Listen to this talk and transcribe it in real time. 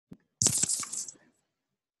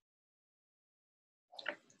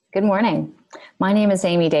Good morning. My name is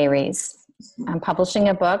Amy Dayries. I'm publishing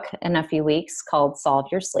a book in a few weeks called Solve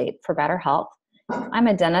Your Sleep for Better Health. I'm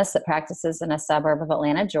a dentist that practices in a suburb of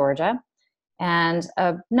Atlanta, Georgia. And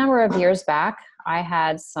a number of years back, I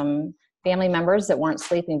had some family members that weren't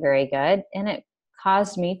sleeping very good, and it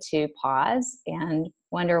caused me to pause and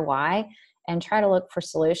wonder why and try to look for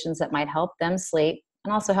solutions that might help them sleep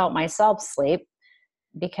and also help myself sleep,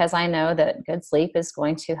 because I know that good sleep is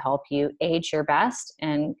going to help you age your best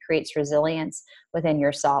and creates resilience within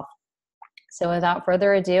yourself. So without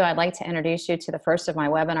further ado, I'd like to introduce you to the first of my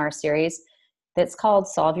webinar series that's called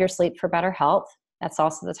Solve Your Sleep for Better Health. That's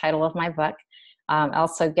also the title of my book.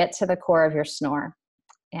 Also, Get to the Core of Your Snore.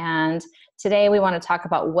 And today we want to talk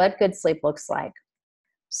about what good sleep looks like.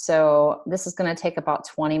 So this is going to take about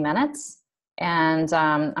 20 minutes. And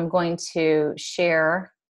I'm going to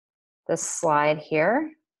share this slide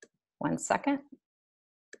here. One second.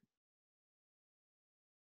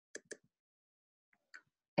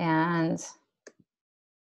 And let's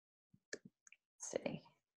see,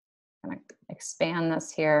 I'm going to expand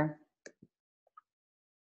this here.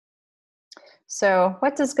 So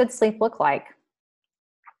what does good sleep look like?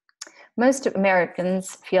 Most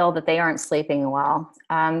Americans feel that they aren't sleeping well.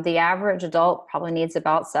 The average adult probably needs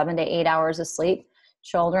about 7 to 8 hours of sleep.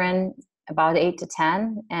 Children, about 8 to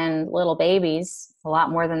 10, and little babies, a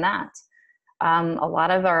lot more than that. A lot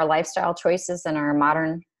of our lifestyle choices in our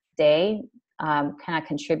modern day kind of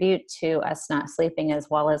contribute to us not sleeping as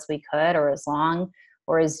well as we could, or as long,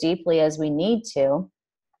 or as deeply as we need to.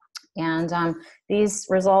 And these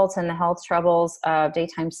result in the health troubles of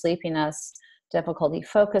daytime sleepiness, difficulty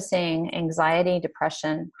focusing, anxiety,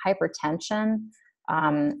 depression, hypertension.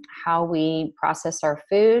 How we process our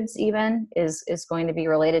foods even is going to be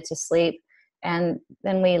related to sleep. And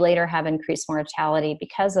then we later have increased mortality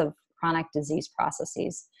because of chronic disease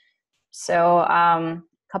processes. So a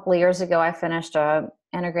couple of years ago, I finished a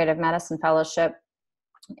integrative medicine fellowship,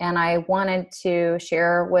 and I wanted to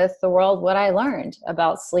share with the world what I learned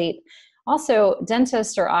about sleep. Also,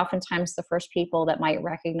 dentists are oftentimes the first people that might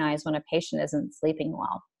recognize when a patient isn't sleeping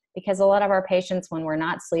well, because a lot of our patients, when we're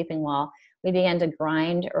not sleeping well, we begin to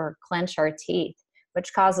grind or clench our teeth,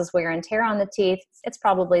 which causes wear and tear on the teeth. It's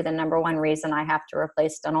probably the number one reason I have to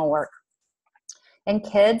replace dental work. In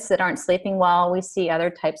kids that aren't sleeping well, we see other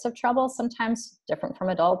types of trouble, sometimes different from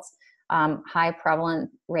adults. High prevalent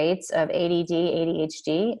rates of ADD,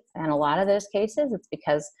 ADHD. In a lot of those cases, it's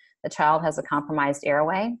because the child has a compromised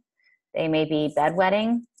airway. They may be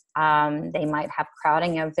bedwetting. They might have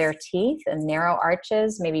crowding of their teeth and narrow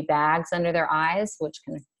arches, maybe bags under their eyes, which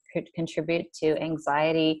could contribute to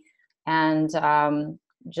anxiety and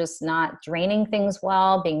just not draining things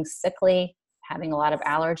well, being sickly, having a lot of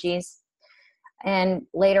allergies. And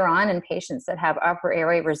later on, in patients that have upper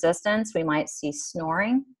airway resistance, we might see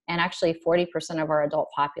snoring. And actually 40% of our adult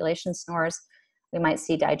population snores. We might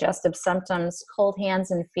see digestive symptoms, cold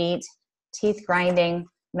hands and feet, teeth grinding,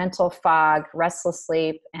 mental fog, restless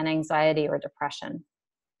sleep, and anxiety or depression.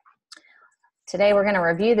 Today, we're going to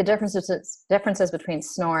review the differences between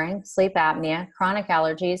snoring, sleep apnea, chronic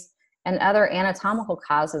allergies, and other anatomical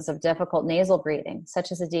causes of difficult nasal breathing,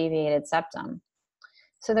 such as a deviated septum.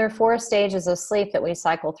 So there are 4 stages of sleep that we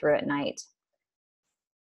cycle through at night.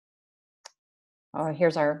 Oh,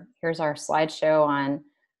 here's our slideshow on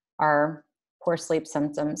our poor sleep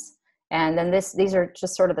symptoms. And then these are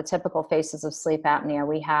just sort of the typical phases of sleep apnea.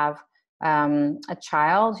 We have a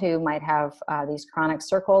child who might have these chronic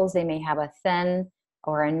circles. They may have a thin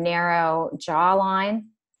or a narrow jawline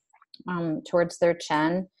towards their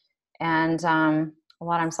chin. And a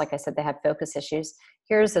lot of times, like I said, they have focus issues.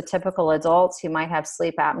 Here's a typical adult who might have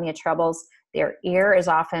sleep apnea troubles. Their ear is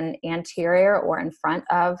often anterior or in front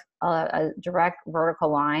of a direct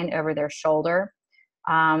vertical line over their shoulder.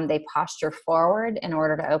 They posture forward in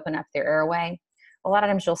order to open up their airway. A lot of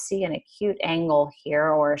times you'll see an acute angle here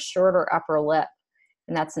or a shorter upper lip,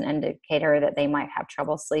 and that's an indicator that they might have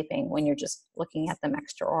trouble sleeping when you're just looking at them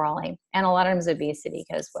extraorally. And a lot of times obesity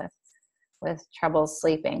goes with trouble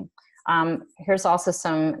sleeping. Here's also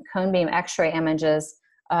some cone beam x-ray images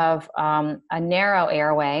of a narrow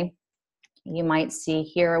airway. You might see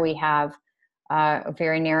here we have a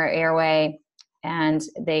very narrow airway, and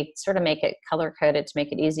they sort of make it color-coded to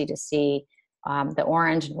make it easy to see. The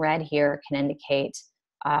orange and red here can indicate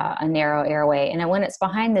a narrow airway. And then when it's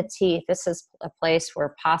behind the teeth, this is a place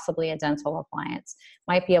where possibly a dental appliance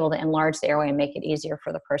might be able to enlarge the airway and make it easier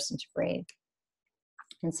for the person to breathe.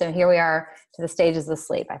 And so here we are to the stages of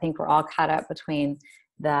sleep. I think we're all caught up between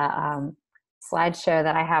the slideshow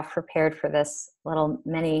that I have prepared for this little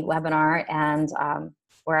mini webinar and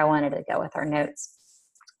where I wanted to go with our notes.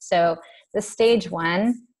 So the stage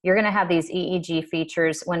 1, you're going to have these EEG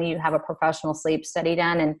features when you have a professional sleep study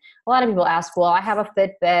done. And a lot of people ask, well, I have a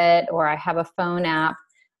Fitbit or I have a phone app.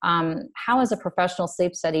 How is a professional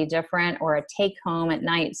sleep study different, or a take home at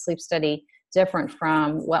night sleep study different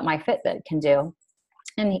from what my Fitbit can do?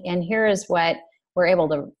 And here is what we're able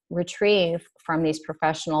to retrieve from these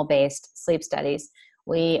professional-based sleep studies.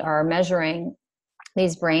 We are measuring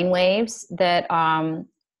these brain waves that,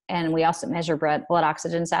 and we also measure blood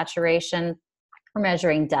oxygen saturation. We're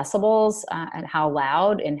measuring decibels and how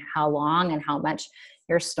loud and how long and how much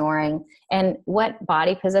you're snoring, and what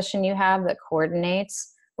body position you have that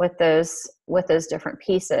coordinates with those different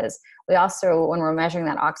pieces. We also, when we're measuring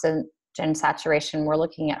that oxygen saturation, we're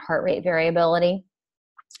looking at heart rate variability.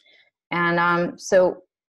 And so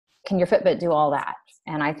can your Fitbit do all that?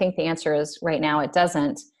 And I think the answer is right now it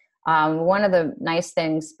doesn't. One of the nice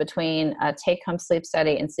things between a take-home sleep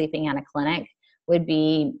study and sleeping in a clinic would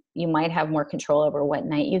be you might have more control over what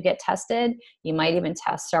night you get tested. You might even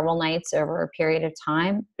test several nights over a period of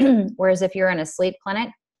time. Whereas if you're in a sleep clinic,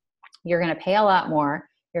 you're going to pay a lot more.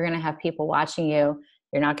 You're going to have people watching you.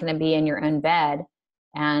 You're not going to be in your own bed.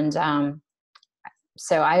 And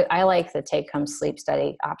so I like the take-home sleep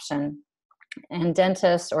study option. And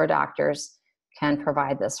dentists or doctors can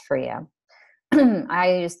provide this for you.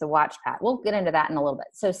 I use the watch pad. We'll get into that in a little bit.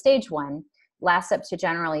 So stage 1 lasts up to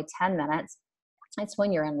generally 10 minutes. It's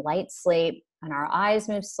when you're in light sleep and our eyes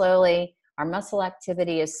move slowly, our muscle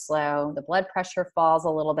activity is slow, the blood pressure falls a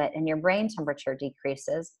little bit, and your brain temperature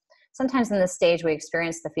decreases. Sometimes in this stage, we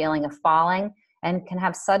experience the feeling of falling and can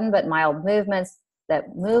have sudden but mild movements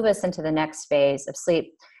that move us into the next phase of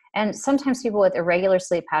sleep. And sometimes people with irregular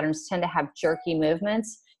sleep patterns tend to have jerky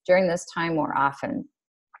movements during this time more often.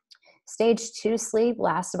 Stage 2 sleep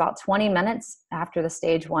lasts about 20 minutes after the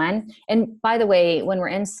stage 1. And by the way, when we're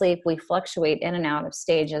in sleep, we fluctuate in and out of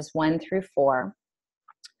stages 1 through 4.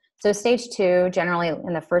 So stage 2, generally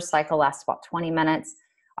in the first cycle, lasts about 20 minutes.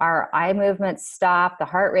 Our eye movements stop, the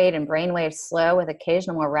heart rate and brain waves slow with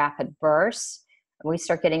occasional more rapid bursts. We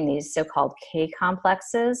start getting these so-called K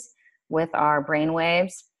complexes with our brain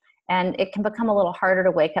waves. And it can become a little harder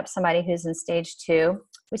to wake up somebody who's in stage 2.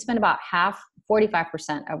 We spend about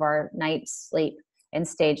 45% of our night's sleep in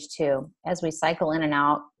stage 2 as we cycle in and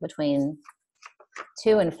out between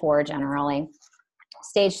 2 and 4 generally.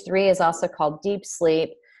 Stage 3 is also called deep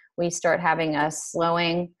sleep. We start having a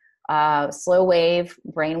slowing, slow wave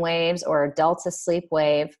brain waves or a delta sleep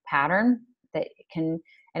wave pattern that can,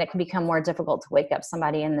 and it can become more difficult to wake up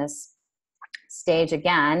somebody in this stage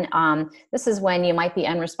again. This is when you might be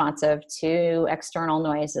unresponsive to external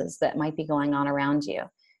noises that might be going on around you.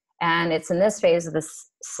 And it's in this phase of the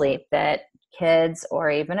sleep that kids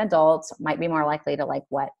or even adults might be more likely to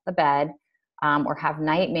wet the bed or have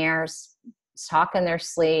nightmares, talk in their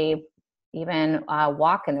sleep, even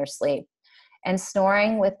walk in their sleep. And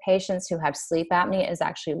snoring with patients who have sleep apnea is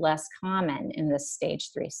actually less common in this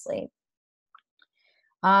stage 3 sleep.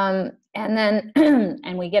 And then,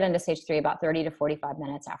 and we get into stage 3 about 30 to 45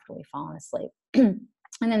 minutes after we've fallen asleep. And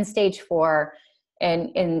then stage 4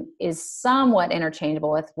 and is somewhat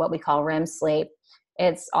interchangeable with what we call REM sleep.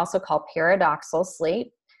 It's also called paradoxal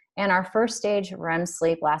sleep. And our first stage of REM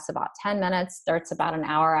sleep lasts about 10 minutes, starts about an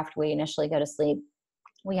hour after we initially go to sleep.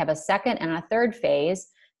 We have a second and a third phase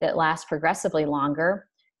that lasts progressively longer,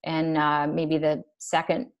 and maybe the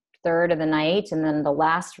second third of the night, and then the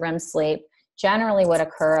last REM sleep generally would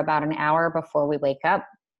occur about an hour before we wake up.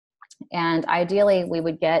 And ideally, we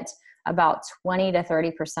would get about 20 to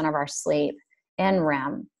 30% of our sleep in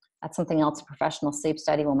REM. That's something else a professional sleep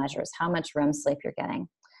study will measure, is how much REM sleep you're getting.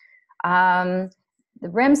 The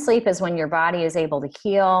REM sleep is when your body is able to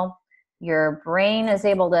heal, your brain is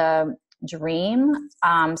able to dream.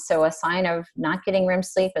 So a sign of not getting REM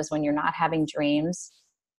sleep is when you're not having dreams.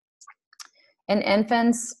 In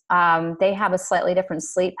infants, they have a slightly different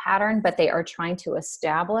sleep pattern, but they are trying to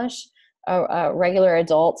establish a regular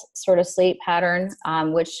adult sort of sleep pattern,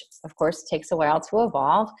 which of course takes a while to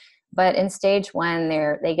evolve. But in stage 1,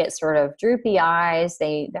 they get sort of droopy eyes.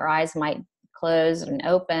 Their eyes might close and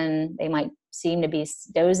open. They might seem to be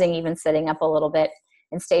dozing, even sitting up a little bit.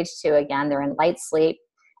 In stage 2, again, they're in light sleep,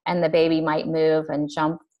 and the baby might move and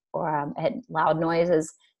jump or at loud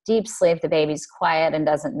noises. Deep sleep, the baby's quiet and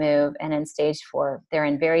doesn't move. And in stage 4, they're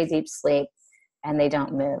in very deep sleep and they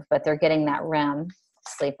don't move, but they're getting that REM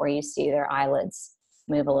sleep where you see their eyelids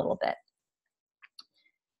move a little bit.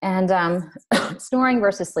 And snoring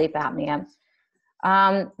versus sleep apnea.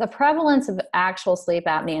 The prevalence of actual sleep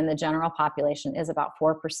apnea in the general population is about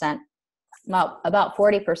 4%. About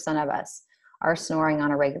 40% of us are snoring on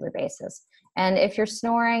a regular basis. And if you're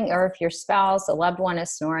snoring, or if your spouse, a loved one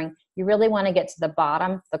is snoring, you really want to get to the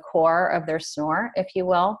bottom, the core of their snore, if you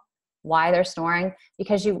will, why they're snoring,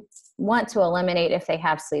 because you want to eliminate if they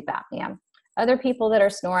have sleep apnea. Other people that are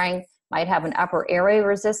snoring might have an upper airway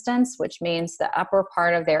resistance, which means the upper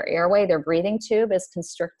part of their airway, their breathing tube, is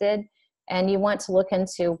constricted, and you want to look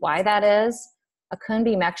into why that is. A cone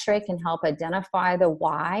beam x-ray can help identify the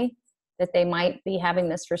why that they might be having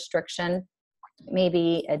this restriction.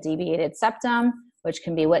 Maybe a deviated septum, which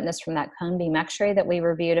can be witnessed from that cone beam x-ray that we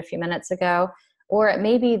reviewed a few minutes ago, or it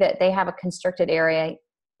may be that they have a constricted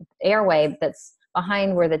airway that's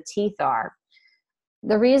behind where the teeth are.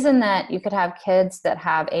 The reason that you could have kids that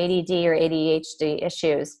have ADD or ADHD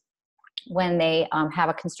issues when they have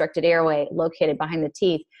a constricted airway located behind the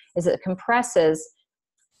teeth is it compresses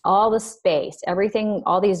all the space, everything,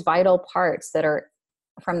 all these vital parts that are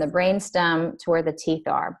from the brainstem to where the teeth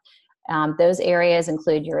are. Those areas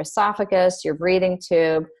include your esophagus, your breathing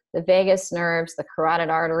tube, the vagus nerves, the carotid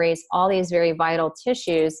arteries, all these very vital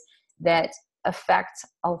tissues that affect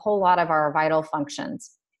a whole lot of our vital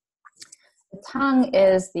functions. The tongue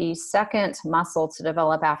is the second muscle to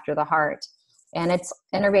develop after the heart, and it's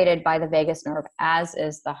innervated by the vagus nerve, as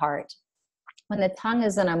is the heart. When the tongue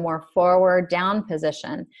is in a more forward down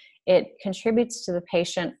position, it contributes to the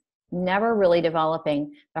patient never really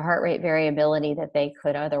developing the heart rate variability that they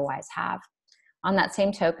could otherwise have. On that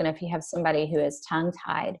same token, if you have somebody who is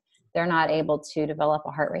tongue-tied, they're not able to develop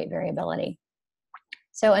a heart rate variability.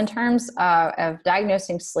 So in terms of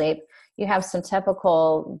diagnosing sleep, you have some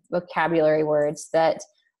typical vocabulary words that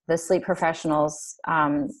the sleep professionals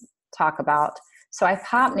talk about. So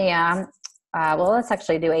hypopnea, well, let's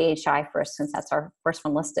actually do AHI first, since that's our first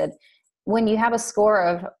one listed. When you have a score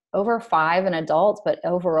of over 5 in adults, but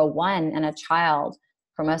over a 1 in a child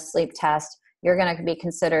from a sleep test, you're going to be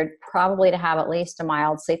considered probably to have at least a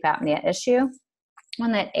mild sleep apnea issue.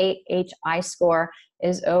 When that AHI score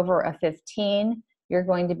is over a 15, you're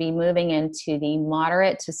going to be moving into the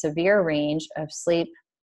moderate to severe range of sleep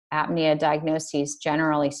apnea diagnoses,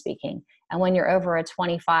 generally speaking. And when you're over a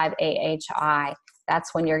 25 AHI,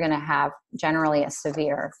 that's when you're going to have generally a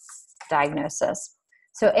severe diagnosis.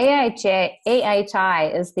 So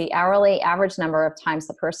AHI is the hourly average number of times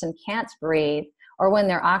the person can't breathe or when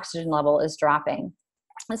their oxygen level is dropping.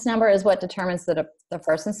 This number is what determines the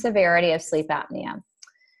person's severity of sleep apnea.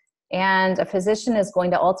 And a physician is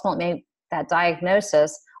going to ultimately make that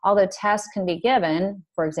diagnosis, although tests can be given,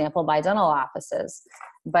 for example, by dental offices,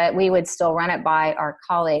 but we would still run it by our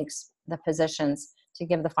colleagues, the physicians, to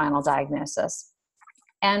give the final diagnosis.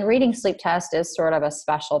 And reading sleep test is sort of a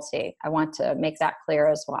specialty. I want to make that clear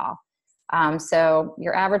as well. So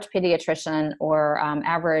your average pediatrician or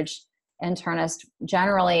average internist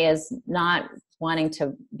generally is not wanting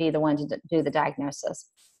to be the one to do the diagnosis.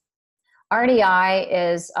 RDI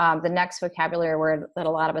is the next vocabulary word that a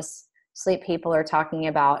lot of us sleep people are talking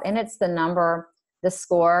about, and it's the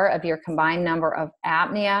score of your combined number of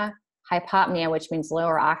apnea, hypopnea, which means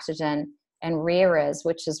lower oxygen, and RERIS,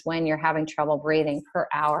 which is when you're having trouble breathing per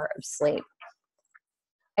hour of sleep.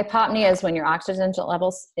 Hypopnea is when your oxygen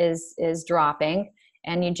levels is dropping,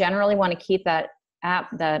 and you generally want to keep that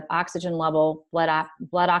oxygen level,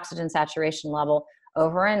 blood oxygen saturation level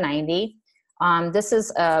over a 90. This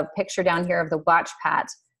is a picture down here of the WatchPat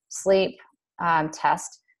sleep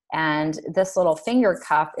test, and this little finger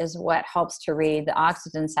cuff is what helps to read the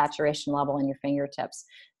oxygen saturation level in your fingertips.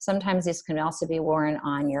 Sometimes these can also be worn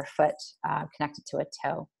on your foot, connected to a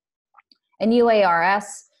toe. And UARS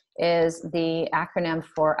is the acronym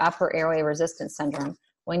for upper airway resistance syndrome,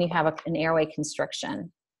 when you have an airway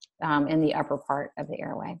constriction in the upper part of the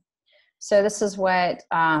airway. So this is what,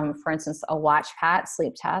 for instance, a WatchPat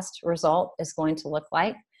sleep test result is going to look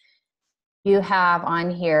like. You have on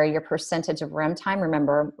here your percentage of REM time.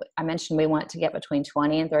 Remember, I mentioned we want to get between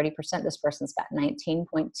 20 and 30%. This person's got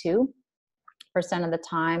 19.2% of the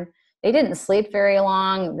time. They didn't sleep very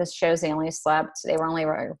long. This shows they only slept. They were only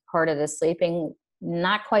recorded as sleeping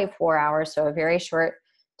not quite 4 hours, so a very short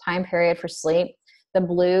time period for sleep. The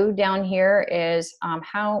blue down here is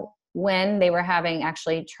when they were having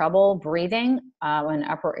actually trouble breathing, an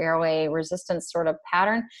upper airway resistance sort of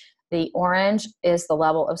pattern. The orange is the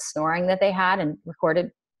level of snoring that they had and recorded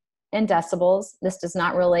in decibels. This does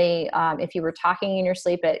not really, if you were talking in your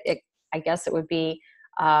sleep, I guess it would be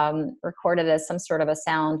recorded as some sort of a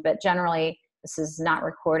sound, but generally this is not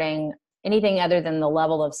recording anything other than the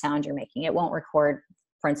level of sound you're making. It won't record,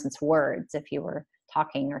 for instance, words if you were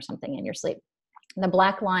talking or something in your sleep. The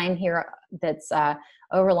black line here that's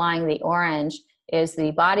overlying the orange is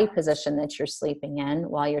the body position that you're sleeping in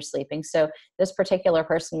while you're sleeping. So this particular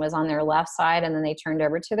person was on their left side, and then they turned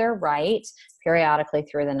over to their right periodically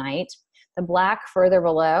through the night. The black further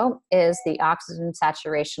below is the oxygen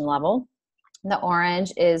saturation level. The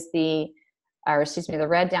orange is the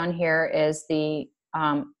red down here is the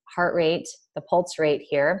heart rate, the pulse rate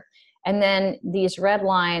here. And then these red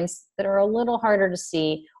lines that are a little harder to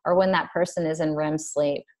see are when that person is in REM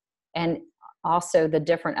sleep, and also the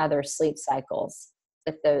different other sleep cycles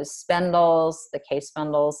with those spindles, the K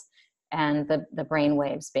spindles, and the brain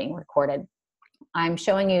waves being recorded. I'm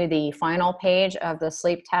showing you the final page of the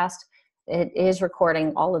sleep test. It is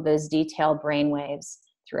recording all of those detailed brain waves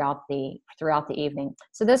throughout the evening.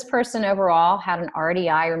 So this person overall had an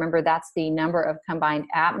RDI. Remember, that's the number of combined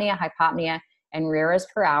apnea, hypopnea, and RERAs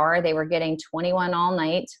per hour. They were getting 21 all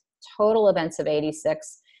night, total events of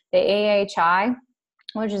 86. The AHI,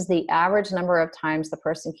 which is the average number of times the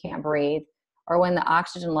person can't breathe, or when the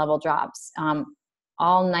oxygen level drops.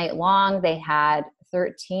 All night long, they had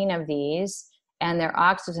 13 of these, and their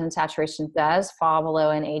oxygen saturation does fall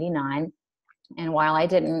below an 89. And while I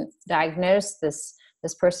didn't diagnose this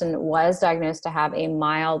person was diagnosed to have a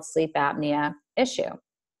mild sleep apnea issue.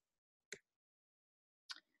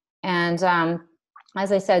 And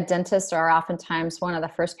as I said, dentists are oftentimes one of the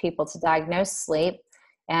first people to diagnose sleep.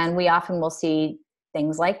 And we often will see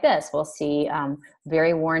things like this. We'll see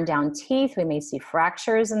very worn down teeth. We may see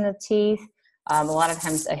fractures in the teeth. A lot of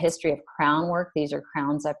times a history of crown work. These are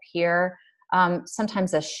crowns up here.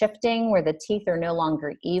 Sometimes a shifting where the teeth are no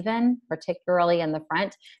longer even, particularly in the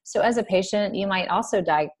front. So as a patient, you might also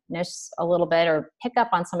diagnose a little bit or pick up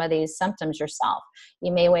on some of these symptoms yourself.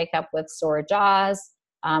 You may wake up with sore jaws,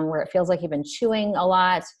 where it feels like you've been chewing a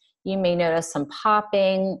lot. You may notice some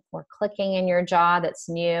popping or clicking in your jaw that's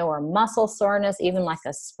new, or muscle soreness, even like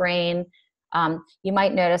a sprain. You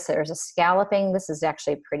might notice that there's a scalloping. This is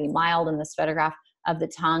actually pretty mild in this photograph of the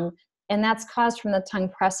tongue. And that's caused from the tongue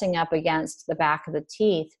pressing up against the back of the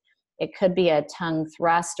teeth. It could be a tongue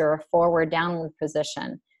thrust or a forward downward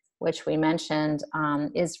position, which we mentioned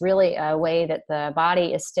is really a way that the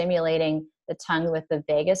body is stimulating the tongue with the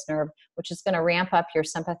vagus nerve, which is going to ramp up your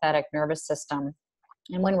sympathetic nervous system.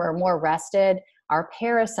 And when we're more rested, our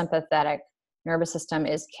parasympathetic nervous system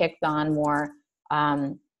is kicked on more.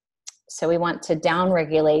 So we want to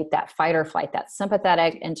downregulate that fight or flight, that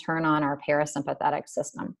sympathetic, and turn on our parasympathetic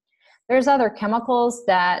system. There's other chemicals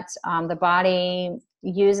that the body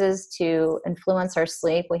uses to influence our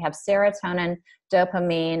sleep. We have serotonin,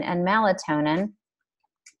 dopamine, and melatonin.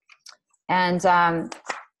 And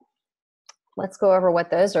let's go over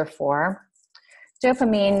what those are for.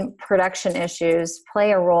 Dopamine production issues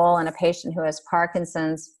play a role in a patient who has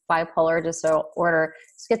Parkinson's, bipolar disorder,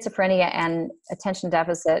 schizophrenia, and attention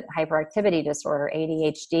deficit hyperactivity disorder,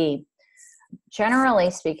 ADHD.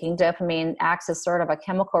 Generally speaking, dopamine acts as sort of a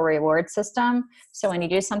chemical reward system. So when you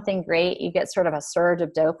do something great, you get sort of a surge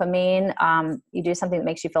of dopamine. You do something that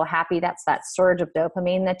makes you feel happy, that's that surge of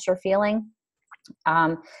dopamine that you're feeling.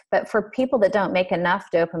 But for people that don't make enough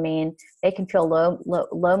dopamine, they can feel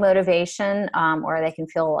low motivation, or they can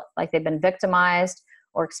feel like they've been victimized,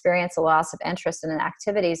 or experience a loss of interest in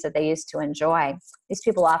activities that they used to enjoy. These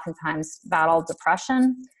people oftentimes battle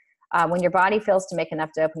depression. When your body fails to make enough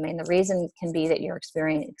dopamine, the reason can be that you're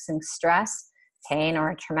experiencing stress, pain, or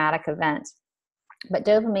a traumatic event. But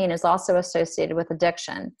dopamine is also associated with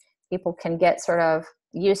addiction. People can get sort of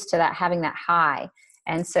used to that, having that high.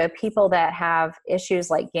 And so people that have issues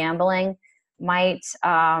like gambling might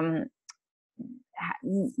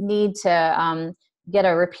need to get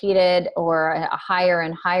a repeated or a higher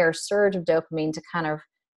and higher surge of dopamine to kind of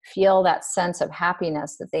feel that sense of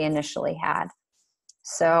happiness that they initially had.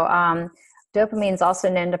 So dopamine is also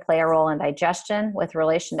known to play a role in digestion with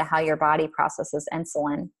relation to how your body processes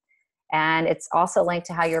insulin. And it's also linked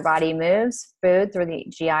to how your body moves food through the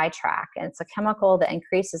GI tract. And it's a chemical that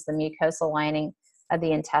increases the mucosal lining of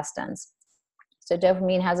the intestines. So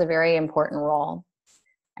dopamine has a very important role.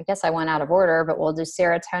 I guess I went out of order, but we'll do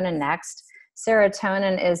serotonin next.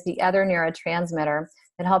 Serotonin is the other neurotransmitter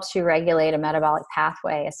that helps you regulate a metabolic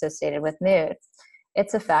pathway associated with mood.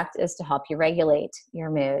 Its effect is to help you regulate your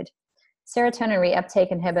mood. Serotonin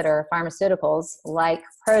reuptake inhibitor pharmaceuticals like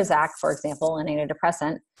Prozac, for example, an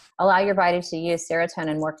antidepressant, allow your body to use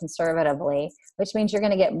serotonin more conservatively, which means you're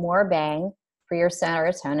going to get more bang for your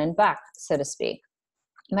serotonin buck, so to speak.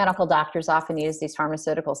 Medical doctors often use these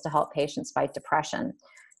pharmaceuticals to help patients fight depression.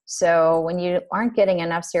 So when you aren't getting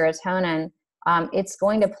enough serotonin, it's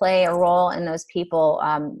going to play a role in those people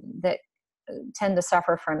that tend to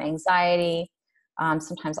suffer from anxiety,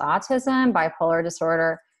 sometimes autism, bipolar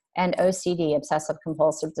disorder, and OCD, obsessive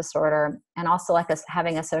compulsive disorder, and also like us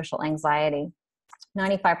having a social anxiety.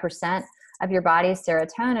 95% of your body's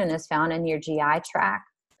serotonin is found in your GI tract.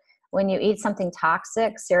 When you eat something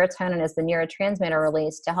toxic, serotonin is the neurotransmitter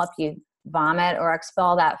released to help you vomit or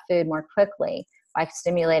expel that food more quickly by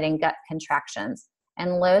stimulating gut contractions.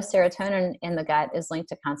 And low serotonin in the gut is linked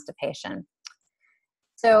to constipation.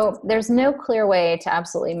 So there's no clear way to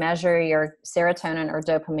absolutely measure your serotonin or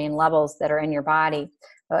dopamine levels that are in your body.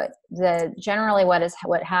 But generally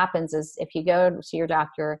what happens is if you go to your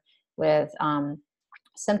doctor with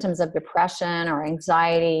symptoms of depression or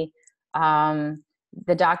anxiety,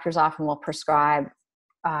 the doctors often will prescribe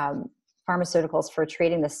pharmaceuticals for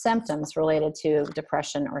treating the symptoms related to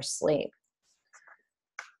depression or sleep.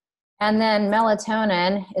 And then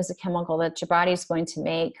melatonin is a chemical that your body is going to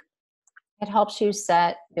make. It helps you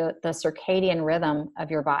set the circadian rhythm of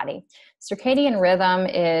your body. Circadian rhythm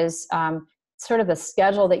is sort of the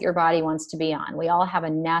schedule that your body wants to be on. We all have a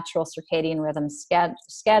natural circadian rhythm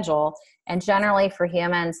schedule. And generally for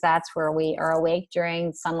humans, that's where we are awake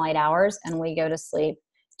during sunlight hours and we go to sleep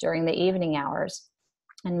during the evening hours.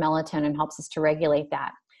 And melatonin helps us to regulate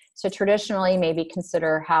that. So traditionally, maybe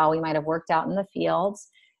consider how we might have worked out in the fields,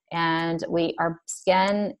 and our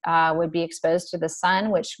skin would be exposed to the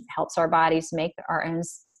sun, which helps our bodies make our own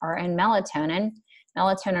melatonin.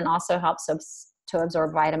 Melatonin also helps us to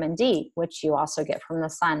absorb vitamin D, which you also get from the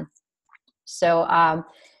sun. So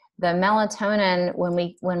the melatonin,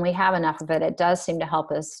 when we have enough of it, it does seem to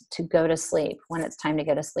help us to go to sleep when it's time to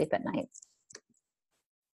go to sleep at night.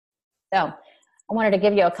 So I wanted to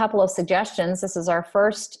give you a couple of suggestions. This is our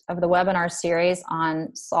first of the webinar series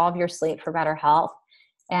on Solve Your Sleep for Better Health.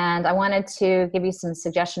 And I wanted to give you some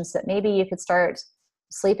suggestions that maybe you could start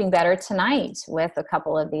sleeping better tonight with a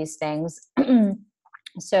couple of these things.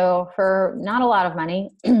 So for not a lot of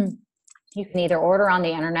money, you can either order on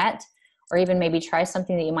the internet or even maybe try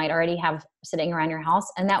something that you might already have sitting around your house.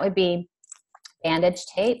 And that would be bandage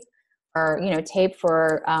tape, or tape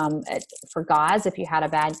for gauze if you had a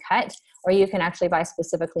bad cut, or you can actually buy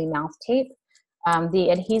specifically mouth tape. The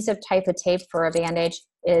adhesive type of tape for a bandage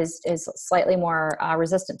is slightly more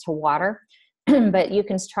resistant to water, but you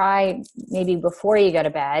can try maybe before you go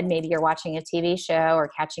to bed. Maybe you're watching a TV show or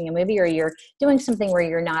catching a movie, or you're doing something where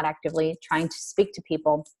you're not actively trying to speak to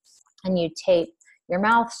people, and you tape your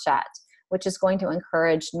mouth shut, which is going to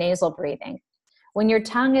encourage nasal breathing. When your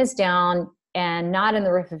tongue is down and not in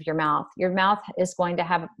the roof of your mouth is going to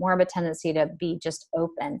have more of a tendency to be just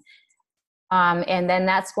open. And then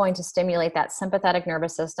that's going to stimulate that sympathetic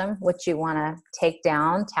nervous system, which you want to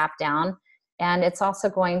tap down. And it's also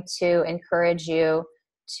going to encourage you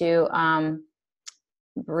to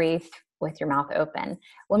breathe with your mouth open.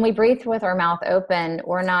 When we breathe with our mouth open,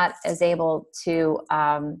 we're not as able to,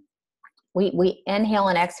 we inhale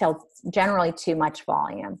and exhale generally too much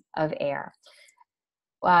volume of air.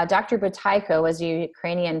 Dr. Butaiko was a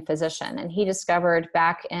Ukrainian physician, and he discovered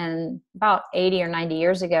back in about 80 or 90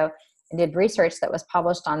 years ago, and did research that was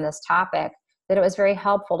published on this topic, that it was very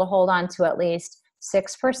helpful to hold on to at least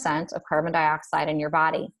 6% of carbon dioxide in your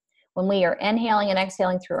body. When we are inhaling and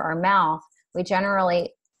exhaling through our mouth, we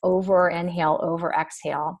generally over-inhale,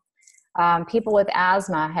 over-exhale. People with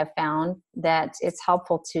asthma have found that it's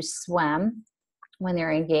helpful to swim when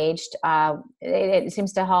they're engaged. It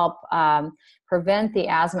seems to help prevent the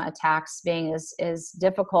asthma attacks being as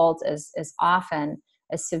difficult, as often,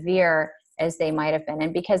 as severe as they might have been.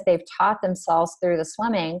 And because they've taught themselves through the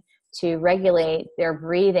swimming to regulate their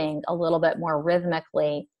breathing a little bit more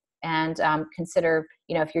rhythmically, and consider,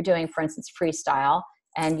 if you're doing, for instance, freestyle,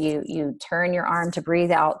 and you turn your arm to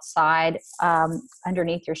breathe outside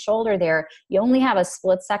underneath your shoulder there, you only have a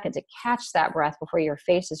split second to catch that breath before your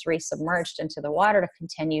face is resubmerged into the water to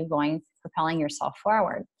continue propelling yourself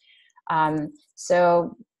forward.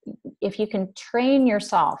 So if you can train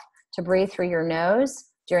yourself to breathe through your nose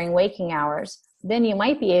during waking hours, then you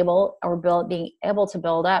might be able, or being able to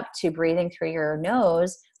build up to breathing through your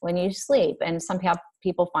nose when you sleep. And some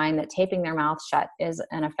people find that taping their mouth shut is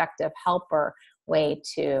an effective helper way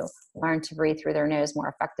to learn to breathe through their nose more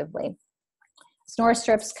effectively. Snore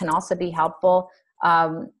strips can also be helpful.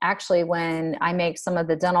 Actually, when I make some of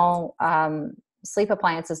the dental sleep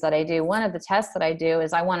appliances that I do, one of the tests that I do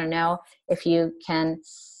is I want to know if you can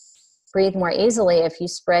breathe more easily if you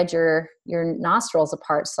spread your nostrils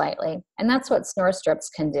apart slightly. And that's what snore strips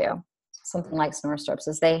can do. Something like snore strips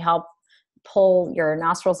is they help pull your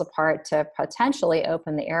nostrils apart to potentially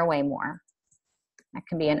open the airway more. That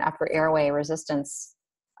can be an upper airway resistance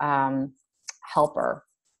helper.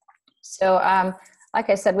 So like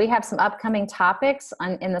I said, we have some upcoming topics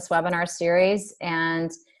in this webinar series,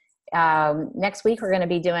 and Next week, we're going to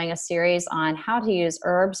be doing a series on how to use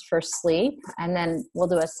herbs for sleep. And then we'll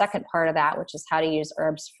do a second part of that, which is how to use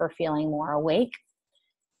herbs for feeling more awake,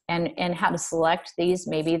 and how to select these,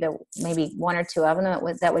 maybe one or two of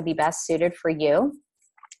them that would be best suited for you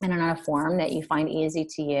and in a form that you find easy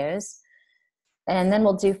to use. And then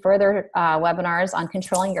we'll do further webinars on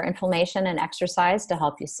controlling your inflammation and exercise to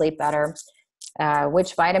help you sleep better,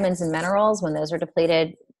 which vitamins and minerals, when those are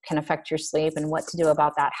depleted, can affect your sleep, and what to do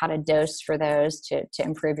about that, how to dose for those to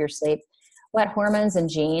improve your sleep, what hormones and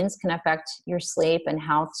genes can affect your sleep, and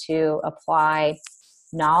how to apply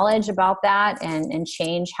knowledge about that and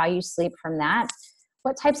change how you sleep from that.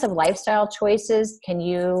 What types of lifestyle choices can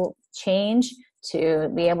you change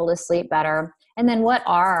to be able to sleep better? And then what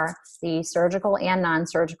are the surgical and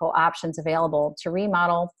non-surgical options available to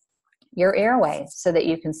remodel your airway so that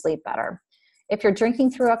you can sleep better? If you're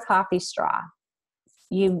drinking through a coffee straw,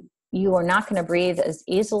 you are not going to breathe as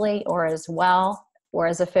easily or as well or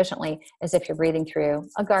as efficiently as if you're breathing through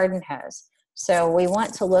a garden hose. So we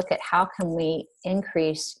want to look at how can we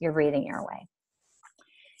increase your breathing airway.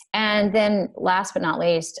 And then last but not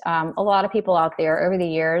least, a lot of people out there over the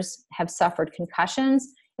years have suffered concussions.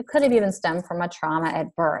 It could have even stemmed from a trauma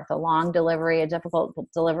at birth, a long delivery, a difficult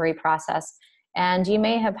delivery process. And you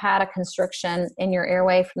may have had a constriction in your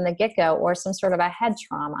airway from the get-go, or some sort of a head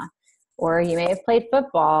trauma, or you may have played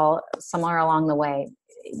football somewhere along the way.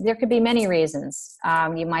 There could be many reasons.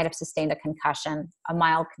 You might have sustained a concussion, a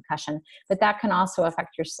mild concussion, but that can also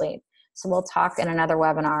affect your sleep. So we'll talk in another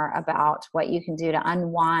webinar about what you can do to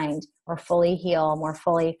unwind or fully heal more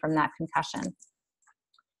fully from that concussion.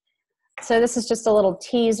 So this is just a little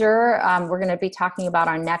teaser. We're going to be talking about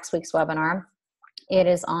our next week's webinar. It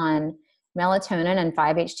is on melatonin and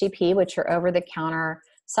 5-HTP, which are over-the-counter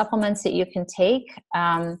supplements that you can take.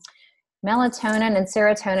 Melatonin and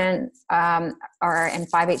serotonin are in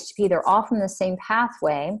 5-HTP. They're all from the same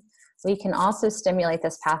pathway. We can also stimulate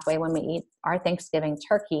this pathway when we eat our Thanksgiving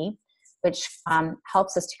turkey, which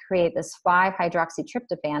helps us to create this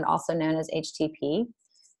 5-hydroxytryptophan, also known as HTP,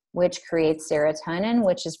 which creates serotonin,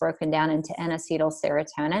 which is broken down into N-acetyl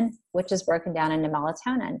serotonin, which is broken down into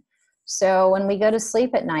melatonin. So when we go to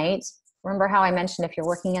sleep at night, remember how I mentioned if you're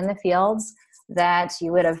working in the fields, that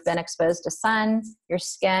you would have been exposed to sun, your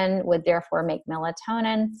skin would therefore make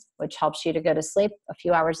melatonin, which helps you to go to sleep. A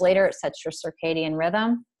few hours later, it sets your circadian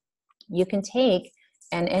rhythm. You can take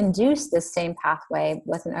and induce this same pathway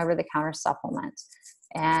with an over-the-counter supplement.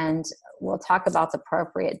 And we'll talk about the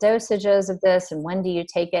appropriate dosages of this and when do you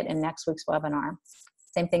take it in next week's webinar.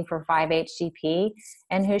 Same thing for 5-HTP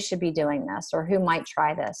and who should be doing this or who might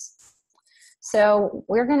try this. So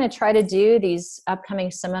we're going to try to do these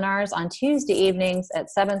upcoming seminars on Tuesday evenings at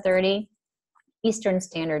 7:30 Eastern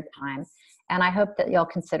Standard Time. And I hope that you'll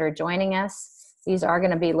consider joining us. These are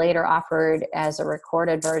going to be later offered as a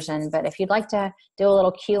recorded version, but if you'd like to do a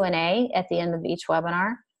little Q&A at the end of each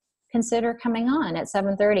webinar, consider coming on at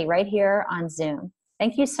 7:30 right here on Zoom.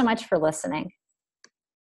 Thank you so much for listening.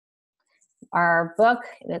 Our book,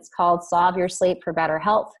 it's called Solve Your Sleep for Better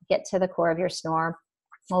Health, Get to the Core of Your Snore,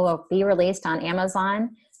 will be released on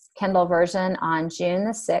Amazon, Kindle version on June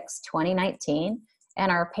the 6th, 2019. And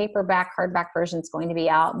our paperback, hardback version is going to be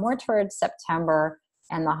out more towards September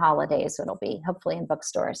and the holidays. It'll be hopefully in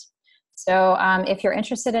bookstores. So if you're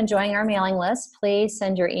interested in joining our mailing list, please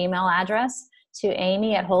send your email address to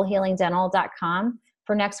amy@wholehealingdental.com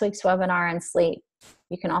for next week's webinar on sleep.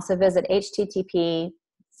 You can also visit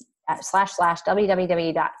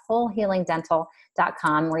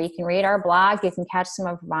http://www.wholehealingdental.com where you can read our blog. You can catch some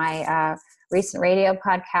of my recent radio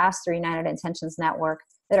podcasts through United Intentions Network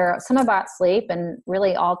that are some about sleep and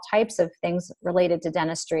really all types of things related to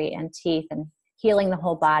dentistry and teeth and healing the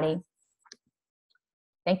whole body.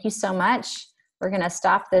 Thank you so much. We're going to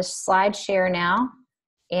stop this slide share now.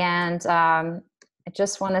 And I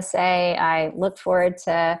just want to say I look forward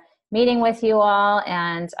to meeting with you all,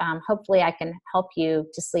 and hopefully I can help you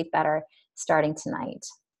to sleep better starting tonight.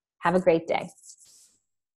 Have a great day.